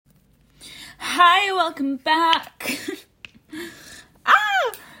Hi, welcome back.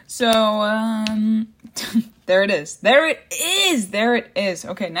 So, there it is. There it is.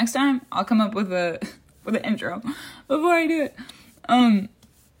 Okay, next time I'll come up with an intro before I do it. I'm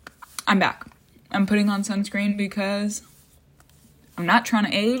back. I'm putting on sunscreen because I'm not trying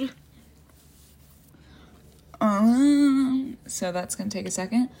to age. So that's gonna take a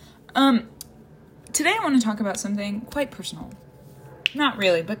second. Today I want to talk about something quite personal. Not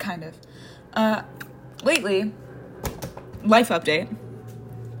really, but kind of. Lately, life update.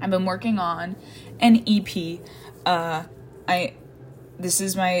 I've been working on an EP. This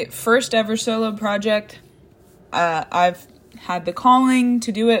is my first ever solo project. I've had the calling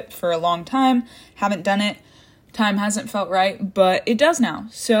to do it for a long time. Haven't done it. Time hasn't felt right, but it does now.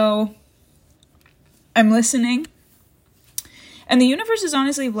 So I'm listening. And the universe is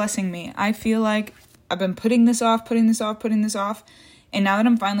honestly blessing me. I feel like I've been putting this off. And now that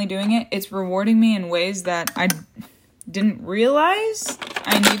I'm finally doing it, it's rewarding me in ways that I didn't realize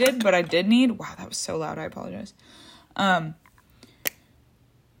I needed, but I did need. Wow, that was so loud. I apologize. The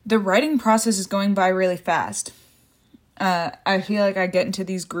writing process is going by really fast. I feel like I get into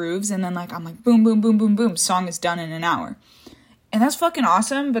these grooves and then I'm like, boom, boom, boom, boom, boom. Song is done in an hour. And that's fucking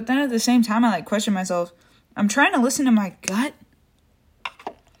awesome. But then at the same time, I question myself. I'm trying to listen to my gut.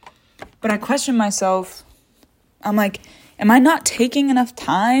 But I question myself. I'm like, am I not taking enough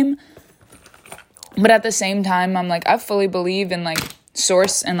time? But at the same time, I'm like, I fully believe in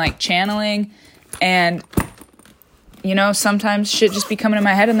source and channeling. And, sometimes shit just be coming in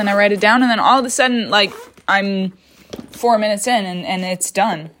my head and then I write it down. And then all of a sudden, I'm 4 minutes in and it's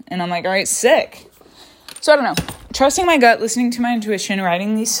done. And I'm like, all right, sick. So I don't know. Trusting my gut, listening to my intuition,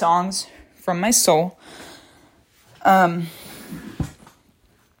 writing these songs from my soul.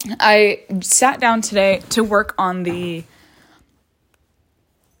 I sat down today to work on the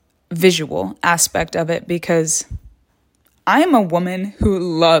visual aspect of it because I am a woman who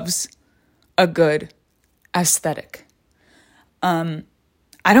loves a good aesthetic. I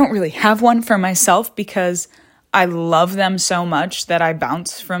don't really have one for myself because I love them so much that I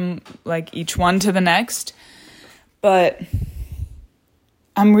bounce from each one to the next. But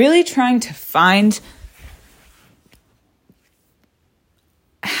I'm really trying to find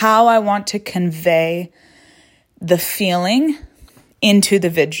how I want to convey the feeling into the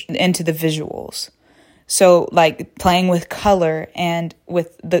visuals. So playing with color and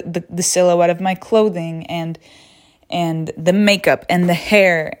with the silhouette of my clothing and the makeup and the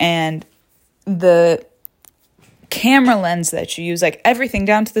hair and the camera lens that you use, everything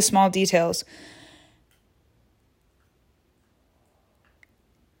down to the small details.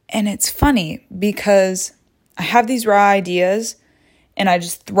 And it's funny because I have these raw ideas and I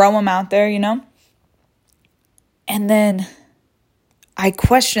just throw them out there, and then I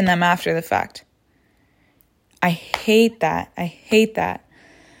question them after the fact. I hate that.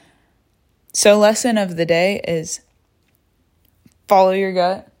 So lesson of the day is follow your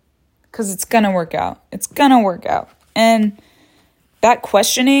gut because it's going to work out. And that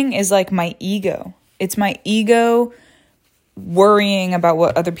questioning is my ego. It's my ego worrying about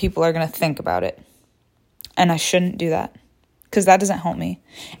what other people are going to think about it. And I shouldn't do that because that doesn't help me.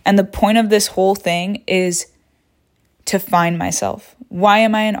 And the point of this whole thing is to find myself. Why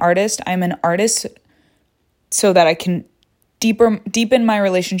am I an artist? I'm an artist so that I can deepen my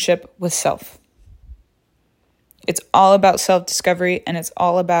relationship with self. It's all about self-discovery and it's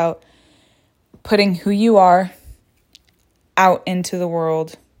all about putting who you are out into the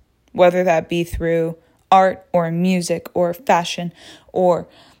world, whether that be through art or music or fashion or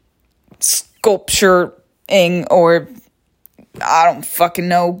sculpturing or I don't fucking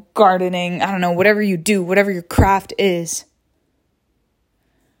know, gardening, I don't know, whatever you do, whatever your craft is.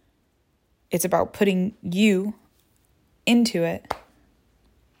 It's about putting you into it.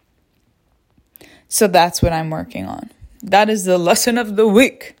 So that's what I'm working on. That is the lesson of the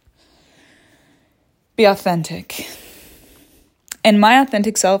week. Be authentic. And my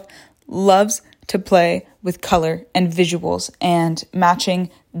authentic self loves to play with color and visuals and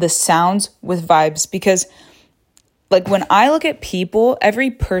matching the sounds with vibes because when I look at people, every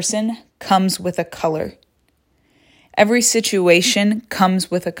person comes with a color. Every situation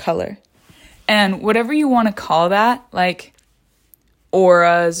comes with a color. And whatever you want to call that,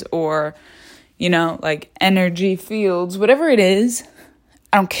 auras or, energy fields, whatever it is,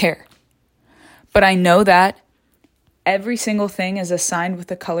 I don't care. But I know that every single thing is assigned with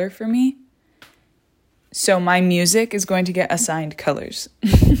a color for me. So my music is going to get assigned colors.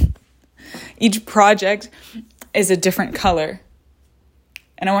 Each project is a different color.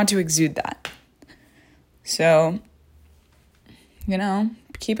 And I want to exude that. So,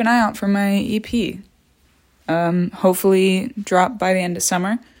 keep an eye out for my EP. Hopefully drop by the end of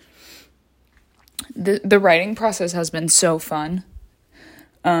summer. The writing process has been so fun.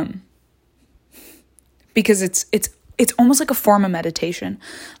 Because it's almost like a form of meditation.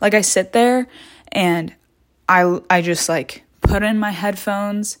 Like I sit there and I just like put in my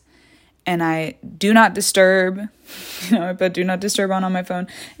headphones and I do not disturb, I put do not disturb on my phone,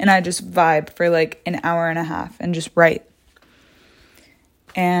 and I just vibe for like an hour and a half and just write.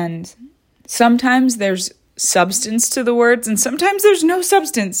 And sometimes there's substance to the words and sometimes there's no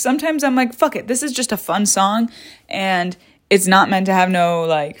substance. Sometimes I'm like, fuck it, this is just a fun song and it's not meant to have no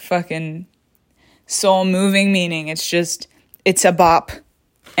like fucking soul moving meaning. It's a bop,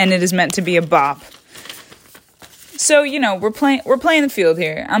 and it is meant to be a bop. So, we're playing the field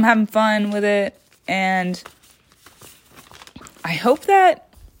here. I'm having fun with it, and I hope that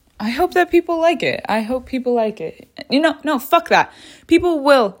people like it. I hope people like it. No, fuck that. People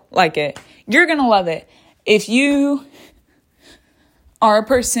will like it. You're gonna love it. If you are a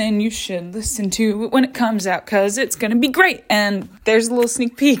person you should listen to when it comes out, because it's gonna be great. And there's a little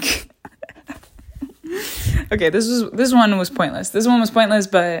sneak peek. Okay, this one was pointless. This one was pointless,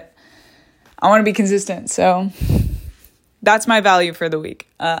 but I want to be consistent. So that's my value for the week.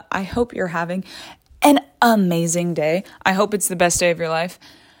 I hope you're having an amazing day. I hope it's the best day of your life.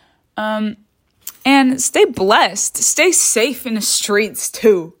 And stay blessed. Stay safe in the streets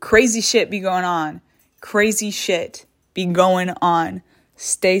too. Crazy shit be going on.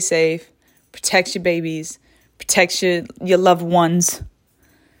 Stay safe. Protect your babies. Protect your loved ones.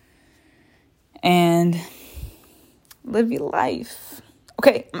 And live your life.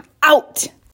 Okay, I'm out.